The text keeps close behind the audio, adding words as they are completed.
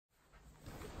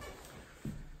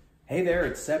Hey there,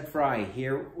 it's Seb Frey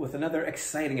here with another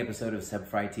exciting episode of Seb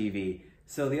Frey TV.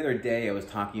 So the other day I was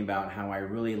talking about how I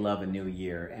really love a new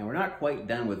year, and we're not quite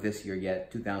done with this year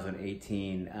yet,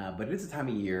 2018, but it is a time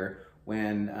of year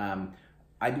when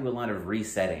I do a lot of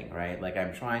resetting, right? Like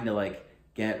I'm trying to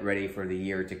get ready for the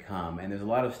year to come, and there's a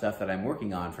lot of stuff that I'm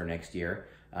working on for next year.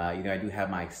 I do have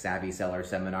my Savvy Seller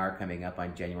seminar coming up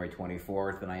on January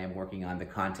 24th, and I am working on the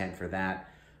content for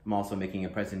that. I'm also making a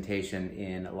presentation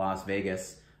in Las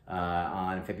Vegas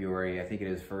on February, I think it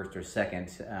is 1st or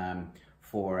 2nd,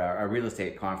 for a real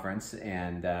estate conference,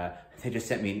 and they just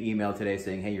sent me an email today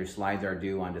saying, hey, your slides are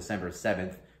due on December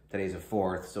 7th. Today's the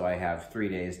 4th, so I have 3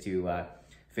 days to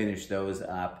finish those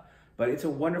up. But it's a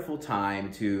wonderful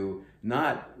time to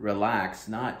not relax,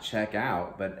 not check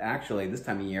out, but actually this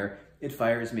time of year, it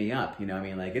fires me up. You know, I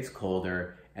mean, it's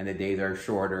colder and the days are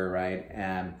shorter,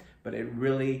 right? But it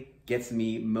really gets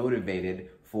me motivated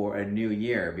for a new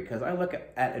year, because I look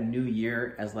at a new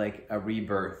year as like a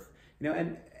rebirth,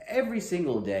 and every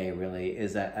single day really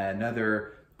is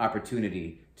another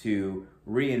opportunity to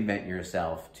reinvent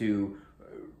yourself, to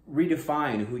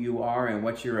redefine who you are and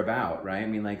what you're about, right? I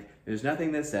mean, there's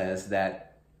nothing that says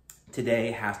that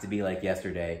today has to be like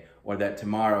yesterday, or that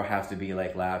tomorrow has to be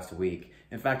like last week.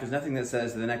 In fact, there's nothing that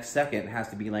says the next second has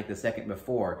to be like the second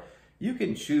before. You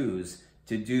can choose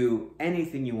to do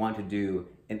anything you want to do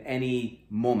in any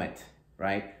moment,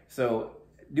 right? So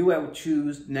do I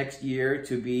choose next year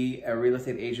to be a real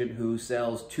estate agent who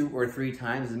sells 2 or 3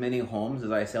 times as many homes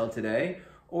as I sell today?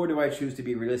 Or do I choose to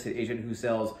be a real estate agent who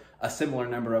sells a similar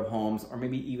number of homes, or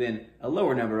maybe even a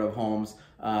lower number of homes,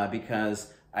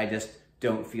 because I just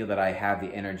don't feel that I have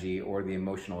the energy or the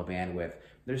emotional bandwidth?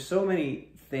 There's so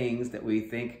many things that we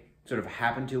think sort of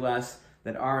happen to us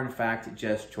that are in fact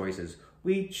just choices.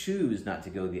 We choose not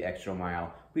to go the extra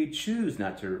mile. We choose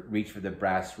not to reach for the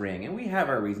brass ring, and we have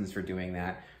our reasons for doing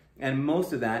that. And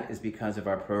most of that is because of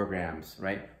our programs,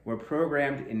 right? We're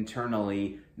programmed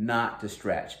internally not to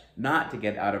stretch, not to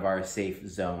get out of our safe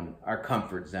zone, our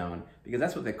comfort zone, because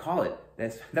that's what they call it.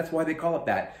 That's why they call it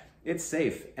that. It's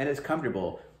safe and it's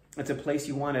comfortable. It's a place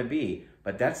you want to be,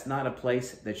 but that's not a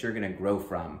place that you're going to grow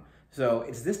from. So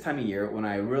it's this time of year when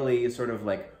I really sort of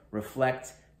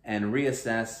reflect and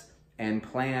reassess and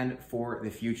plan for the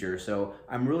future. So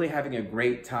I'm really having a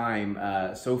great time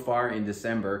so far in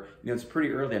December. It's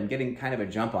pretty early. I'm getting kind of a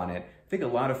jump on it. I think a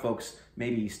lot of folks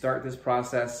maybe start this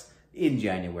process in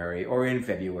January or in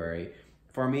February.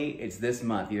 For me, it's this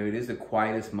month. It is the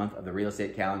quietest month of the real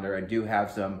estate calendar. I do have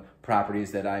some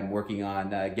properties that I'm working on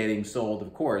getting sold,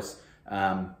 of course,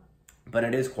 but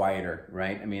it is quieter,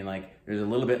 right? I mean, there's a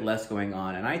little bit less going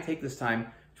on, and I take this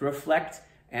time to reflect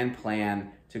and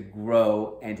plan to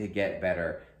grow and to get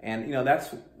better. And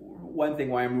that's one thing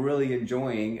why I'm really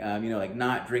enjoying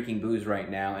not drinking booze right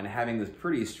now and having this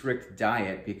pretty strict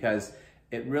diet, because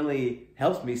it really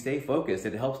helps me stay focused.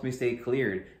 It helps me stay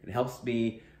cleared. It helps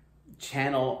me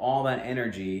channel all that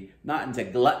energy not into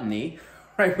gluttony,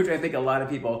 right, which I think a lot of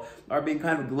people are being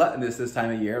kind of gluttonous this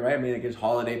time of year, right? I mean, there's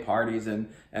holiday parties and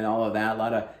all of that, a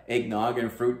lot of eggnog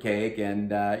and fruitcake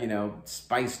and,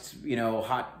 spiced,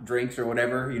 hot drinks or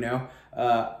whatever,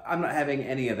 I'm not having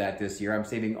any of that this year. I'm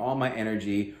saving all my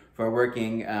energy for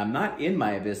working, not in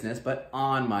my business, but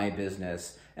on my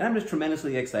business. And I'm just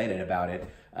tremendously excited about it.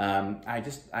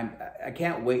 I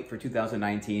can't wait for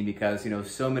 2019 because,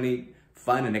 so many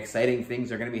fun and exciting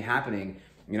things are going to be happening.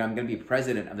 I'm going to be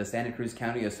president of the Santa Cruz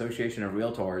County Association of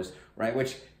Realtors, right?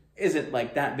 Which isn't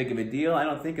that big of a deal, I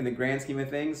don't think, in the grand scheme of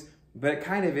things, but it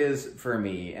kind of is for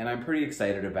me, and I'm pretty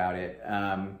excited about it.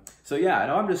 So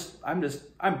yeah,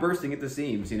 I'm bursting at the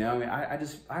seams.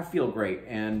 I feel great,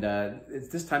 and it's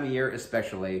this time of year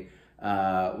especially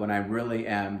when I really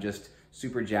am just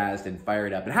super jazzed and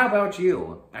fired up. And how about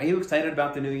you? Are you excited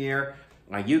about the new year?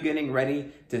 Are you getting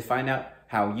ready to find out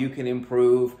how you can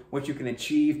improve, what you can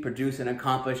achieve, produce, and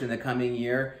accomplish in the coming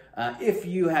year? If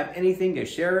you have anything to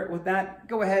share with that,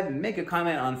 go ahead and make a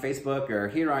comment on Facebook or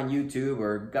here on YouTube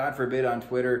or, God forbid, on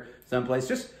Twitter someplace.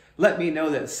 Just let me know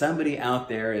that somebody out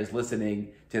there is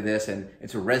listening to this and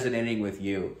it's resonating with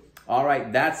you. All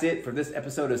right, that's it for this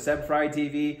episode of Seb Frey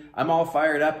TV. I'm all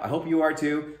fired up. I hope you are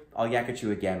too. I'll yak at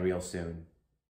you again real soon.